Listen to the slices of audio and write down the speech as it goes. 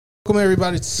Welcome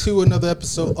everybody to another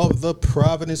episode of the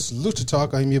Providence Lucha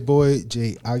Talk. I'm your boy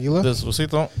Jay Aguila. This is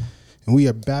Lucito. And we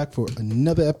are back for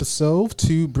another episode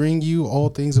to bring you all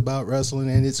things about wrestling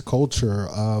and its culture.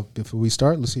 Before we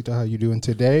start, Lucito, how you doing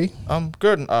today? I'm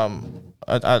good.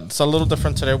 It's a little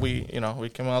different today. We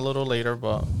came out a little later,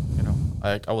 but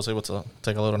I was able to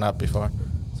take a little nap before,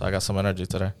 so I got some energy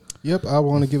today. Yep, I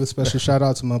want to give a special shout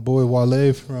out to my boy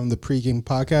Wale from the Pregame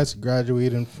Podcast,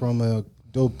 graduating from a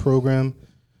dope program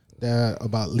that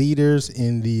about leaders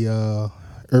in the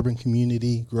urban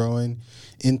community growing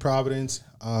in Providence.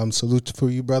 Salute for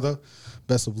you, brother.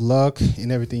 Best of luck in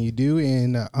everything you do.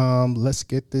 And let's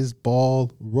get this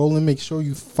ball rolling. Make sure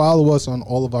you follow us on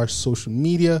all of our social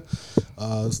media.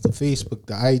 It's the Facebook,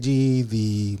 the IG,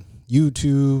 the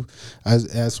YouTube,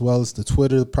 as well as the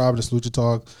Twitter, Providence Lucha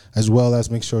Talk, as well as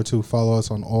make sure to follow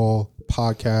us on all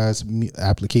podcast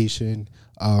application.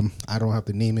 I don't have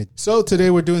to name it. So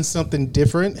today we're doing something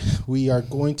different. We are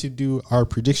going to do our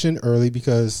prediction early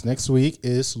because next week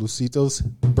is Lucito's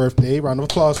birthday. Round of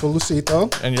applause for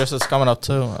Lucito. And yours is coming up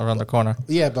too, around the corner.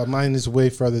 Yeah, but mine is way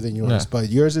further than yours. Yeah. But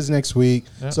yours is next week.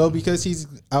 Yeah. So because he's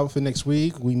out for next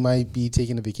week, we might be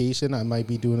taking a vacation. I might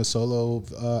be doing a solo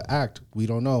act. We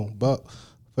don't know. But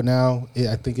for now,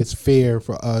 I think it's fair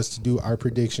for us to do our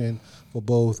prediction for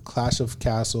both Clash of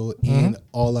Castle and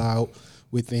All Out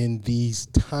within these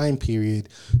time period,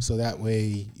 so that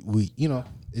way we,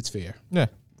 it's fair. Yeah.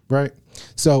 Right?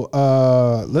 So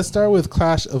let's start with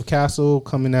Clash of Castle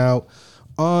coming out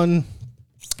on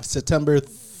September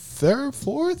 3rd,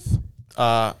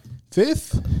 4th?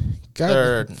 5th?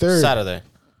 Third.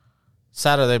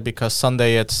 Saturday, because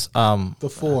Sunday it's the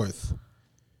 4th.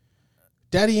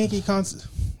 Daddy Yankee concert.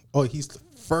 Oh, he's the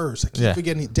first. I keep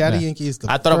forgetting. Daddy Yankee is the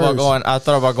first. I thought about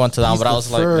going to that, but I was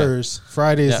like, first.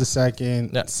 Friday is the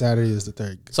second. Yeah. Saturday is the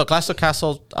third. So Clash of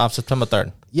Castle, September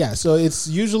 3rd. Yeah, so it's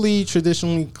usually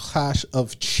traditionally Clash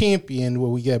of Champion,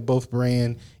 where we get both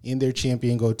brand and their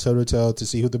champion go toe-to-toe to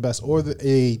see who the best or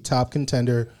a top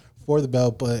contender for the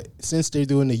belt. But since they're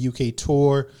doing the UK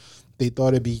tour, they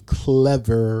thought it'd be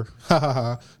clever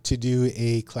to do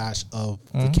a Clash of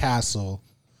the Castle.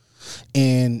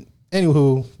 And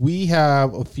anywho, we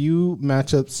have a few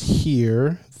matchups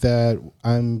here that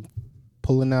I'm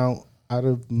pulling out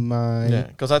of my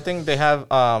because I think they have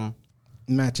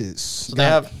matches. So they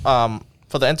have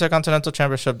for the Intercontinental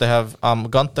Championship, they have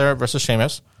Gunther versus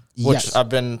Sheamus, which I've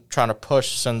been trying to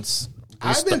push since.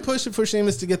 I've been pushing for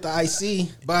Sheamus to get the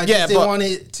IC, but I just didn't want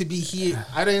it to be here.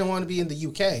 I didn't want to be in the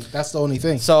UK. That's the only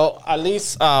thing. So at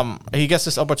least he gets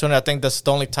this opportunity. I think that's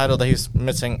the only title that he's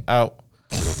missing out.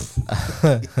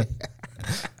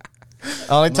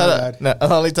 only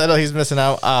title he's missing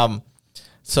out.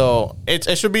 So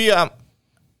it should be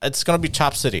it's gonna be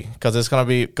Chop City, because it's gonna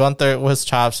be Gunther with his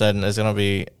chops and it's gonna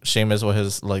be Sheamus with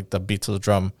his the beat to the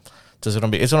drum. So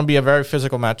it's gonna be a very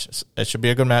physical match. It should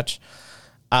be a good match.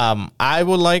 I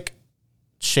would like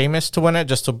Sheamus to win it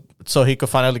so he could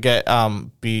finally get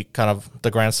be kind of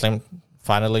the Grand Slam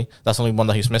finally. That's the only one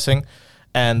that he's missing,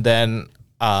 and then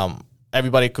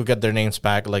everybody could get their names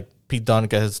back, like Pete Dunne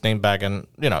get his name back, and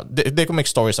they could make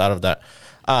stories out of that.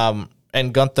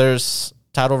 And Gunther's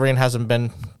title reign hasn't been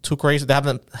too crazy. They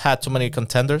haven't had too many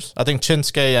contenders. I think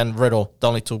Shinsuke and Riddle, the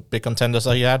only two big contenders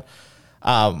that he had.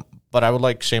 But I would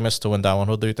like Sheamus to win that one.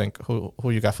 Who do you think? Who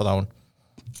you got for that one?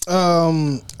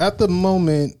 At the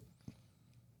moment,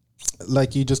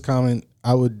 like you just comment,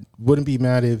 I wouldn't be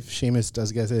mad if Sheamus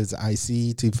does get his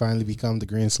IC to finally become the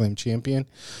Grand Slam champion.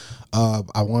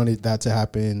 I wanted that to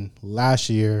happen last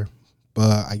year,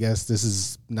 but I guess this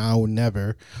is now or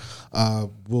never.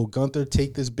 Will Gunther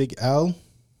take this big L?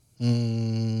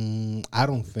 I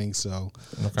don't think so.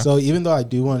 Okay. So even though I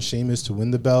do want Sheamus to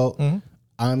win the belt,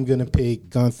 I'm going to pick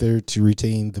Gunther to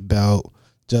retain the belt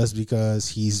just because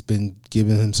he's been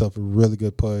giving himself a really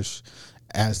good push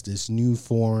as this new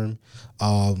form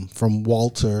from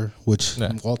Walter, which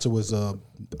Walter was a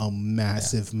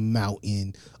massive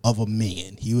mountain of a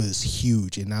man. He was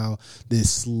huge. And now this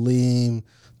slim,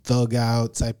 thug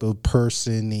out type of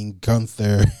person named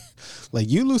Gunther, like,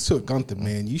 you lose to a Gunther,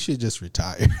 man, you should just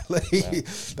retire.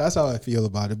 That's how I feel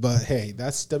about it. But hey,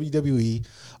 that's WWE.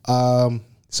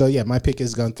 So yeah, my pick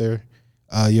is Gunther.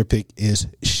 Your pick is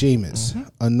Sheamus.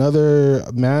 Another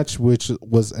match which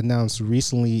was announced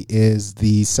recently is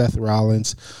the Seth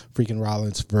Rollins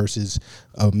versus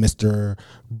Mr.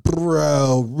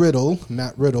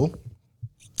 Matt Riddle.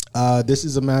 This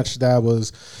is a match that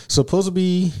was supposed to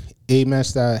be a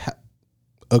match that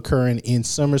occurring in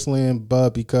SummerSlam,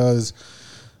 but because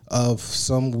of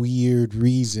some weird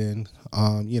reason,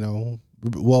 the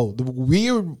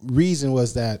weird reason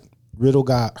was that Riddle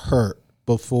got hurt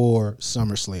before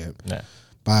SummerSlam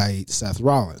by Seth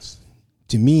Rollins.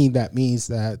 To me, that means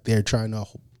that they're trying to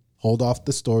hold off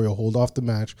the story or hold off the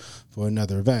match for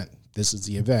another event. This is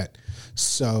the event.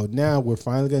 So now we're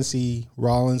finally going to see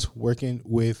Rollins working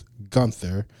with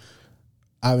Gunther.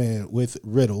 With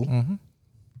Riddle. Mm-hmm.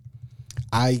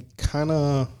 I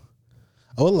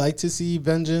would like to see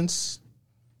vengeance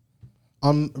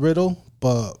on Riddle,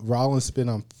 but Rollins been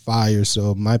on fire,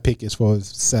 so my pick is for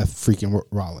Seth freaking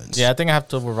Rollins. Yeah, I think I have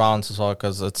to with Rollins as well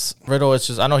because it's Riddle. It's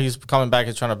just I know he's coming back.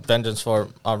 He's trying to vengeance for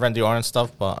Randy Orton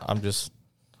stuff, but I'm just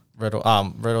Riddle.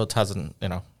 Riddle hasn't,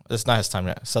 it's not his time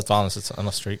yet. Seth Rollins is on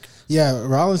a streak. Yeah,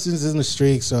 Rollins is in the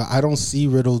streak, so I don't see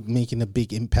Riddle making a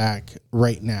big impact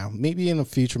right now. Maybe in a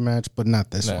future match, but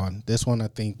not this one. This one, I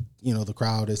think, the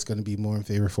crowd is going to be more in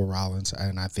favor for Rollins,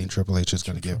 and I think Triple H is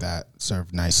going to give that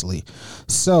served nicely.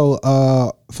 So,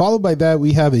 followed by that,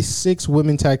 we have a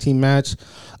 6-women tag team match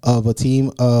of a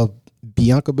team of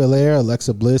Bianca Belair,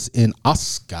 Alexa Bliss, and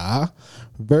Asuka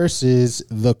versus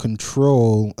The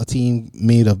Control, a team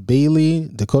made of Bayley,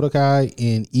 Dakota Kai,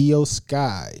 and Io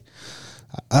Sky.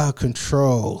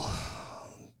 Control,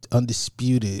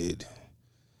 Undisputed,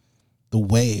 The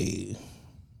Way.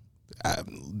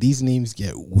 These names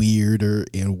get weirder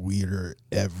and weirder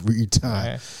every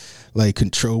time. Right. Like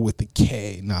Control with the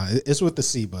K. Nah, it's with the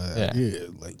C, but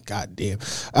goddamn.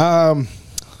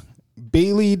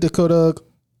 Bayley, Dakota,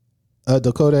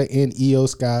 and Io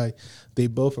Sky, they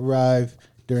both arrive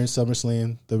during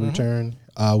SummerSlam, the return,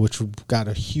 which got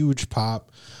a huge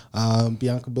pop.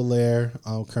 Bianca Belair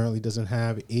currently doesn't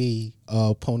have a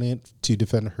opponent to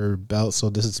defend her belt, so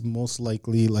this is most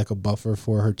likely like a buffer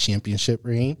for her championship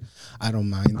reign. I don't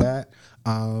mind that.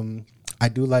 I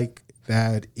do like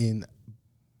that in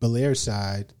Belair's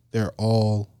side, they're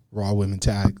all Raw Women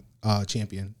Tag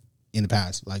champion in the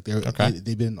past. Like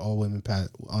they've been all women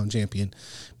champion.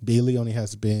 Bayley only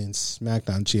has been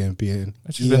SmackDown champion.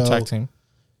 She's been tag team.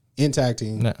 In tag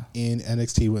team in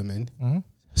NXT Women. Mm-hmm.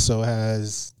 So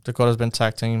has Dakota's been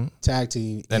tag team.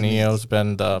 And Io's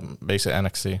been the basic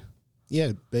NXT.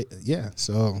 Yeah,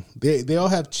 So they all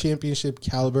have championship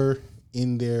caliber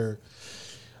under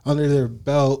their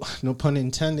belt. No pun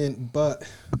intended. But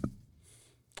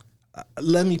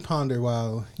let me ponder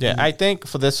while. Yeah, I think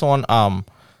for this one,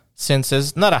 since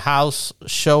it's not a house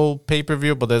show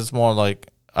pay-per-view, but there's more like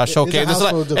a showcase.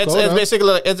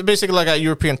 It's basically like a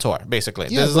European tour. Basically,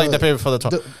 this is like the pay for the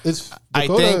tour.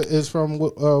 Dakota is from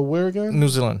where again? New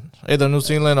Zealand, either New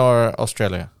Zealand or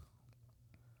Australia.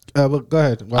 But go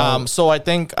ahead. Wow. So I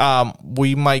think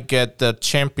we might get the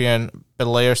champion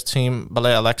Belair's team,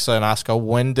 Belair, Alexa, and Asuka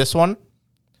win this one,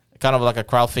 kind of like a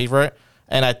crowd favorite.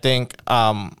 And I think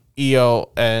Io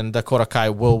and Dakota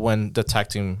Kai will win the tag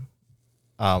team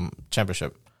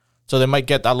championship. So they might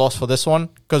get that loss for this one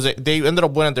because they ended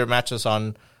up winning their matches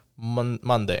on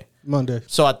Monday.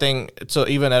 So I think to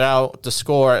even it out, the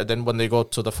score, then when they go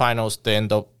to the finals, they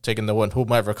end up taking the win,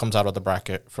 whomever comes out of the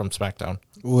bracket from SmackDown.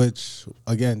 Which,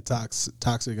 again,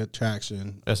 Toxic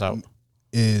Attraction is out.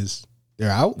 They're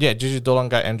out? Yeah, Gigi Dolan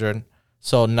got injured.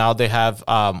 So now they have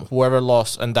whoever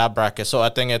lost in that bracket. So I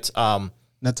think it's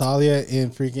Natalya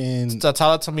and freaking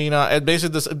Natalya, Tamina. And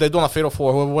basically, they're doing a fatal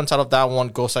four. Whoever wins out of that one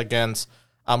goes against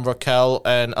Raquel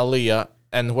and Aaliyah,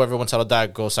 and whoever wins out of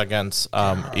that goes against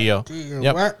Io.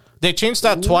 Yep. What? They changed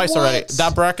that twice already.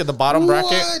 That bracket, the bottom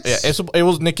bracket, it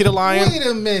was Nikita Lyon. Wait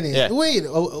a minute. Yeah. Wait.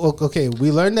 Okay.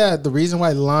 We learned that the reason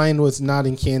why Lyon was not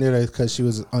in Canada is because she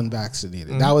was unvaccinated.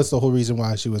 Mm-hmm. That was the whole reason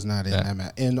why she was not in that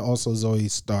match. And also Zoe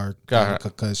Stark got a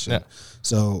concussion. Yeah.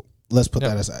 So let's put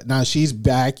that aside. Now she's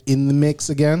back in the mix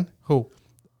again. Who?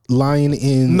 Lyon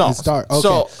in the start. Okay.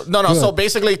 So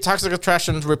basically, Toxic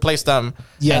Attraction replaced them,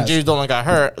 and Gigi Dolan got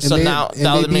hurt. So now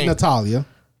they beat Natalya.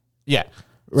 Yeah.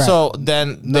 Right. So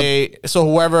then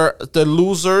whoever the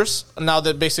losers, now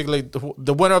that basically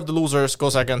the winner of the losers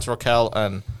goes against Raquel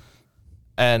and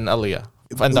Aaliyah.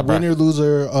 The winner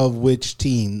loser of which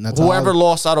team? Natalya? Whoever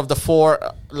lost out of the four,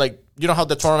 like you know how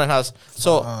the tournament has.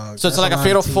 So it's like a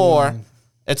fatal four.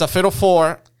 It's a fatal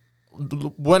four.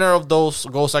 Winner of those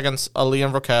goes against Ali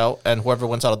and Raquel, and whoever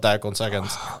wins out of that goes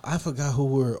against. I forgot who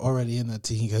were already in that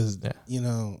team because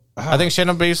I think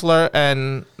Shayna Baszler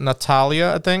and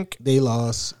Natalya. I think they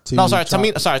lost.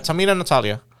 Tamina and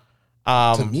Natalya.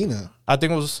 Tamina. I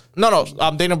think it was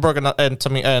Dana Brooke and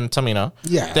Tamina.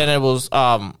 Yeah. Then it was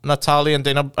Natalya and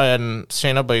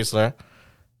Shayna Baszler.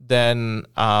 Then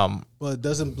well,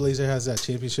 doesn't Baszler has that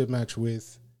championship match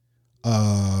with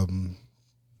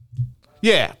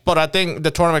Yeah, but I think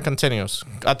the tournament continues.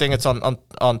 I think it's on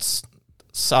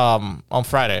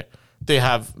Friday. They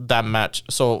have that match.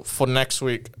 So for next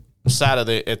week,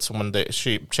 Saturday, it's when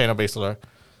Shayna Baszler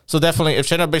So definitely, if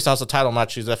Shayna Baszler has a title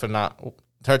match, she's definitely not.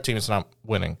 Her team is not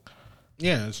winning.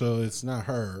 Yeah, so it's not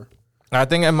her. I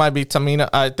think it might be Tamina.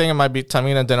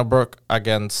 And Dana Brooke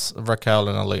against Raquel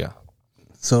and Aaliyah.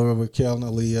 So Raquel and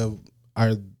Aaliyah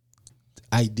are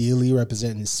ideally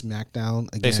representing SmackDown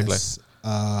against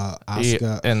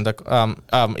Asuka and the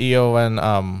Io and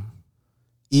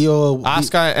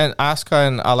Asuka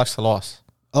and Alexa lost.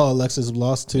 Oh, Alexa's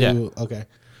lost too. Yeah. Okay,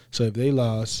 so if they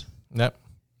lost, yep.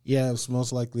 Yeah, it's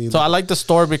most likely. So I like the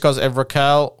story because if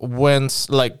Raquel wins,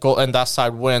 go and that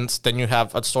side wins, then you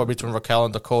have a story between Raquel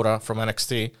and Dakota from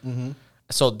NXT. Mm-hmm.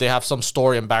 So they have some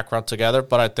story and background together.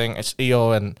 But I think it's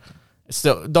Io and it's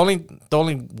still the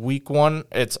only weak one.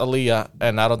 It's Aaliyah,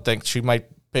 and I don't think she might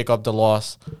pick up the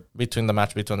loss between the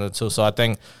match between the two. So I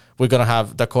think we're gonna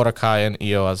have Dakota Kai and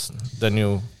Io as the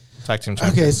new tag team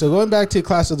champions. Okay, so going back to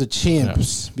Clash of the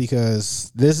Champs,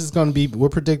 because this is going to be, we're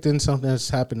predicting something that's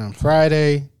happened on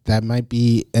Friday that might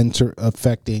be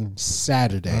affecting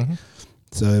Saturday. Mm-hmm.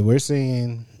 So we're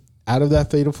saying out of that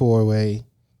fatal 4-way,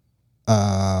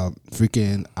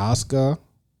 freaking Asuka.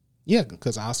 Yeah,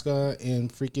 because Asuka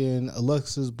and freaking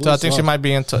Alexa's Bliss. So I think she might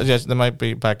be they might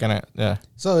be back in it. Yeah.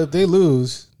 So if they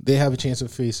lose, they have a chance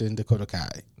of facing Dakota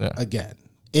Kai again.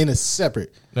 In a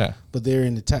separate, but they're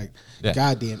in the tag. Yeah.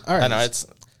 Goddamn! All right, I know it's.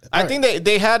 I think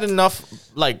they had enough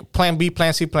plan B,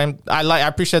 plan C, plan. I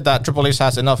appreciate that Triple H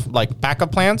has enough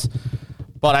backup plans,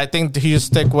 but I think he should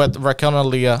stick with Raquel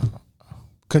and Aaliyah.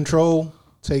 Control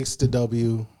takes the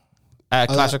W.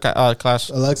 Clash.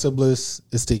 Alexa Bliss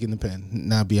is taking the pin,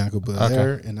 not Bianca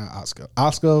Belair and not Asuka.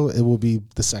 Asuka, it will be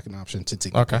the second option to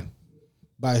take the pin.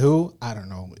 By who? I don't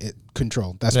know.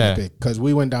 Control. That's my pick because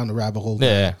we went down the rabbit hole.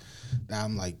 Yeah.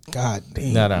 I'm like, God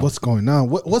damn, what's going on?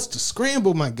 What's the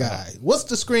scramble, my guy? What's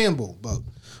the scramble? But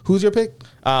who's your pick?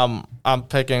 I'm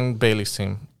picking Bayley's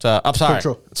team. I'm sorry.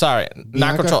 Control. Sorry. Bianca?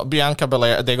 Not Control. Bianca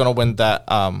Belair. They're going to win that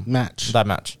match. That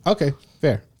match. Okay.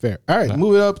 Fair. All right.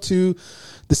 Moving up to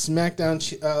the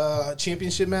SmackDown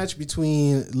championship match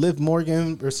between Liv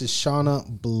Morgan versus Shayna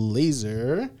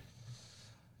Baszler.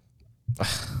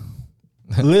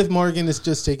 Liv Morgan is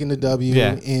just taking the W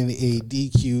in a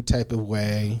DQ type of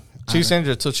way. She's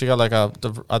injured too. She got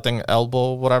I think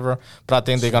elbow, whatever. But I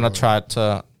think they're gonna try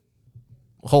to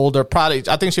hold her. Probably,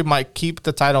 I think she might keep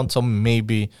the title until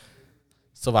maybe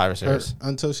Survivor Series.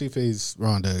 Until she faces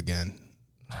Ronda again.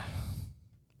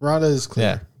 Ronda is clear.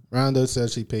 Yeah. Ronda said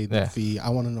she paid the fee. I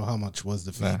want to know how much was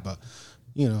the fee, but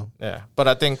Yeah, but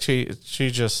I think she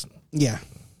just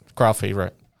crowd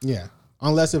favorite. Yeah,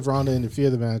 unless if Ronda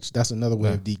interfered the match, that's another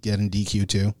way of getting DQ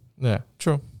too. Yeah,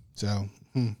 true. So.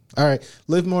 All right,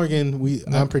 Liv Morgan.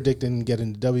 I'm predicting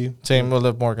getting the W. Same with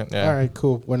Liv Morgan. Yeah. All right,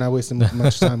 cool. We're not wasting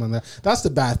much time on that. That's the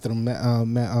bathroom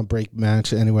break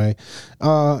match anyway.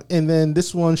 And then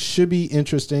this one should be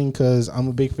interesting because I'm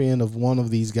a big fan of one of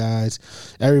these guys.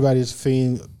 Everybody's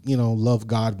fan, love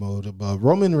God mode. But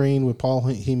Roman Reigns with Paul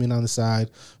Heyman on the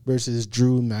side versus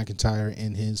Drew McIntyre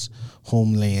in his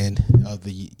homeland of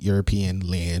the European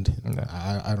land. No.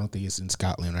 I don't think it's in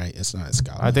Scotland, right? It's not in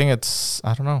Scotland. I think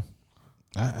I don't know.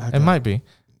 It might be.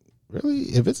 Really?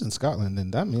 If it's in Scotland,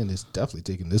 then that man is definitely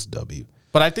taking this W.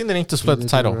 But I think they need to split the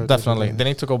title. Definitely. They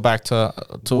need to go back to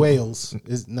Wales.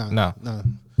 No.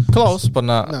 Close, but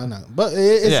not. No. But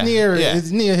it's near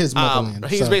it's near his motherland.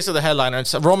 He's basically the headliner.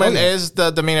 So Roman is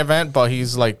the main event, but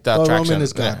he's like the attraction. Roman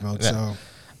is God mode.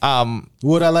 So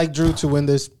would I like Drew to win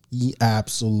this? Yeah,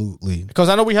 absolutely. Because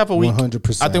I know we have a week.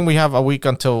 100%. I think we have a week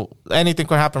until anything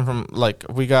could happen from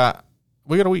we got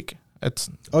a week. It's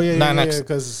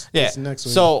because it's next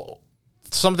week. So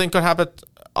something could happen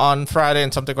on Friday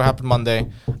and something could happen Monday.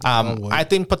 I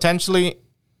think potentially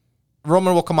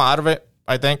Roman will come out of it.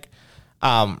 I think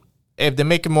if they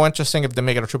make it more interesting, if they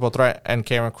make it a triple threat and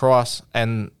Karrion Kross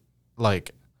and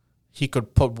he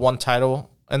could put one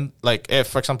title and if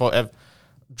for example if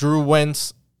Drew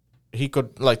wins, he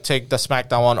could take the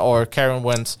SmackDown one, or Karrion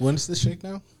wins. When's the shake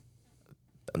now?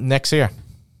 Next year.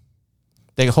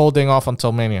 They're holding off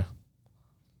until Mania.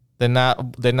 They're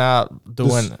not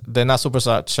doing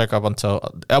Superstar checkup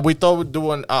until we thought we're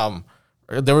doing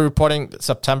they were reporting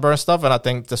September and stuff, and I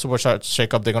think the Superstar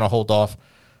shakeup they're gonna hold off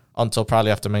until probably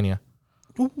after Mania.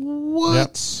 What? Yep.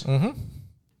 Mm-hmm.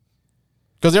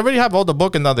 Because they already have all the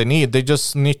booking that they need. They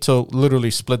just need to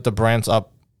literally split the brands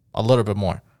up a little bit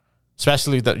more,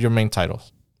 especially your main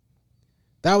titles.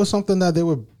 That was something that they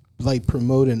were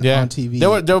promoting on TV.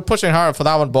 They were pushing hard for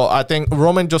that one, but I think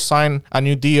Roman just signed a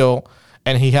new deal.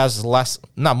 And he has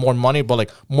not more money,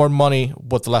 but more money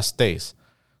with less days.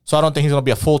 So I don't think he's going to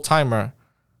be a full timer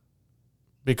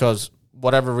because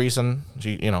whatever reason,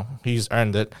 he's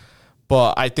earned it.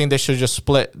 But I think they should just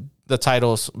split the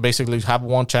titles, basically have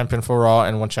one champion for Raw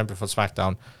and one champion for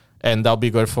SmackDown, and that'll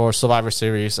be good for Survivor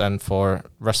Series and for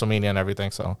WrestleMania and everything.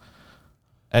 So,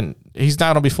 and he's not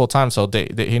gonna be full time, so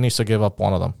he needs to give up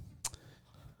one of them.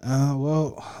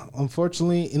 Well,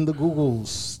 unfortunately, in the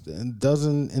Googles, it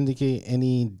doesn't indicate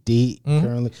any date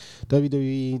currently.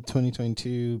 WWE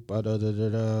 2022,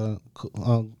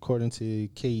 according to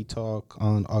K Talk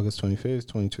on August 25th,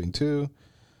 2022.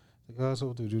 I've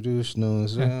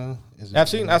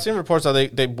seen reports that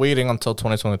they're waiting until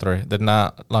 2023. They're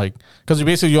not like,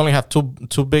 because you only have two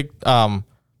big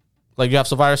like you have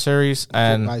Survivor Series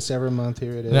and by several month.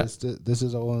 Here it is. Yeah. This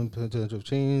is all in potential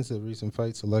change. The recent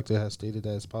fight selected has stated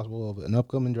that it's possible of an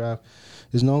upcoming draft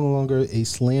is no longer a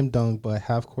slam dunk, but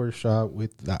half court shot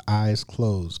with the eyes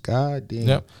closed. God damn.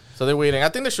 Yep. So they're waiting. I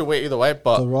think they should wait either way.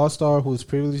 But the Raw star, who's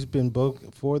previously been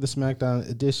booked for the SmackDown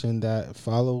edition that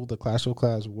followed the Clash of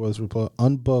Clans, was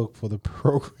unbooked for the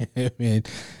programming,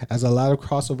 as a lot of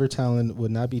crossover talent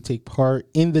would not take part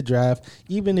in the draft,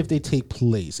 even if they take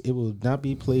place. It will not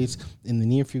be placed in the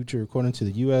near future, according to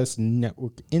the U.S.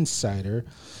 Network Insider.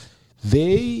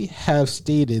 They have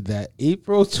stated that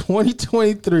April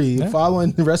 2023,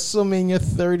 following WrestleMania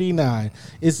 39,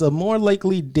 is a more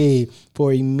likely day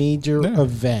for a major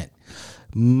event.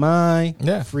 My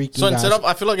freaking so instead of,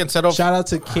 I feel like instead of shout out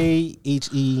to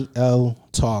KHEL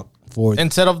Talk for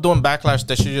instead of doing Backlash,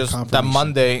 they should just that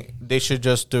Monday they should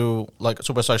just do like a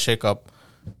Superstar Shakeup.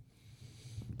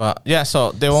 But yeah,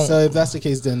 so they won't. So if that's the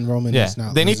case, then Roman is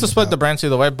not. They need to split the brands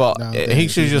either way, but he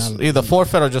should just either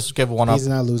forfeit or just give one up. He's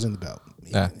not losing the belt.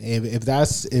 Yeah. If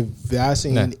that's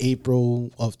in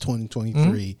April of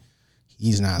 2023.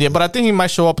 He's not. Yeah, but I think he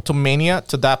might show up to Mania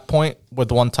to that point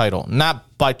with one title.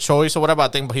 Not by choice or whatever. I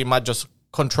think but he might just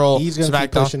control He's going to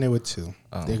keep pushing it with two.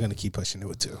 They're going to keep pushing it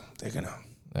with two. They're going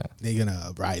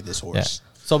to ride this horse. Yeah.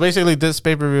 So basically this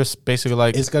pay-per-view is basically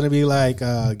like... It's going to be like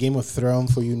Game of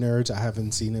Thrones for you nerds. I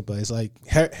haven't seen it, but it's like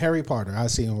Harry Potter.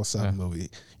 I've seen all seven movies.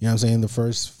 You know what I'm saying? The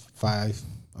first 5,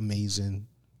 amazing.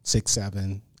 6,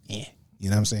 7, You know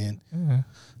what I'm saying? Mm-hmm.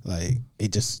 Like,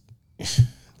 it just...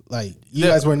 Like, you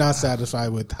guys were not satisfied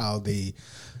with how they,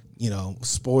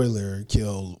 spoiler,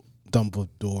 killed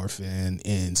Dumbledore and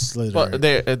Slytherin.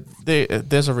 But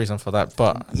there's a reason for that.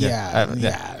 But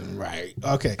right.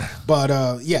 Okay. But,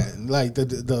 like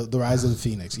the Rise of the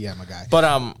Phoenix. Yeah, my guy.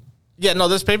 But,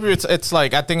 this pay-per-view, it's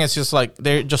like, I think it's just like,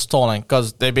 they're just stalling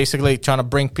because they're basically trying to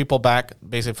bring people back,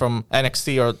 basically from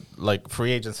NXT or like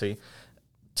free agency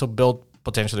to build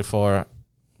potentially for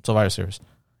Survivor Series.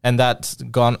 And that's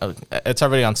gone. It's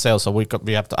already on sale, so we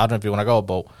have to. I don't know if you want to go,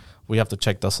 but we have to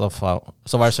check the stuff out.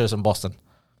 Survivor Series in Boston,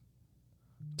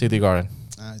 TD Garden,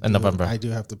 in November. I do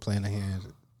have to plan ahead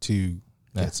to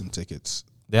get some tickets.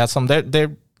 They have some.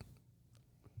 They're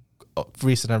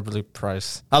reasonably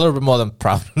priced, a little bit more than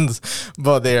Providence,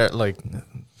 but they're like,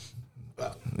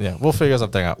 we'll figure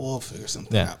something out. All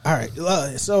right,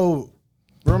 so.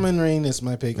 Roman Reigns is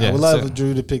my pick. I would love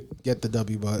Drew to get the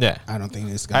W, but I don't think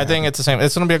it's going to think it's the same.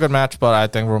 It's going to be a good match, but I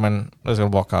think Roman is going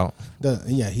to walk out.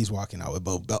 He's walking out with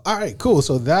both belts. All right, cool.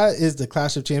 So that is the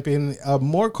Clash of Champions.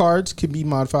 More cards can be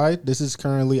modified. This is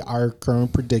currently our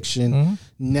current prediction. Mm-hmm.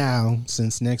 Now,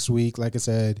 since next week, like I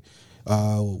said,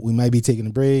 we might be taking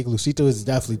a break. Lucito is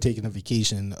definitely taking a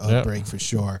vacation break for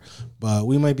sure. But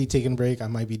we might be taking a break. I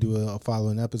might be doing a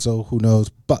following episode. Who knows?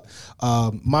 But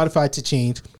modified to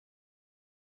change.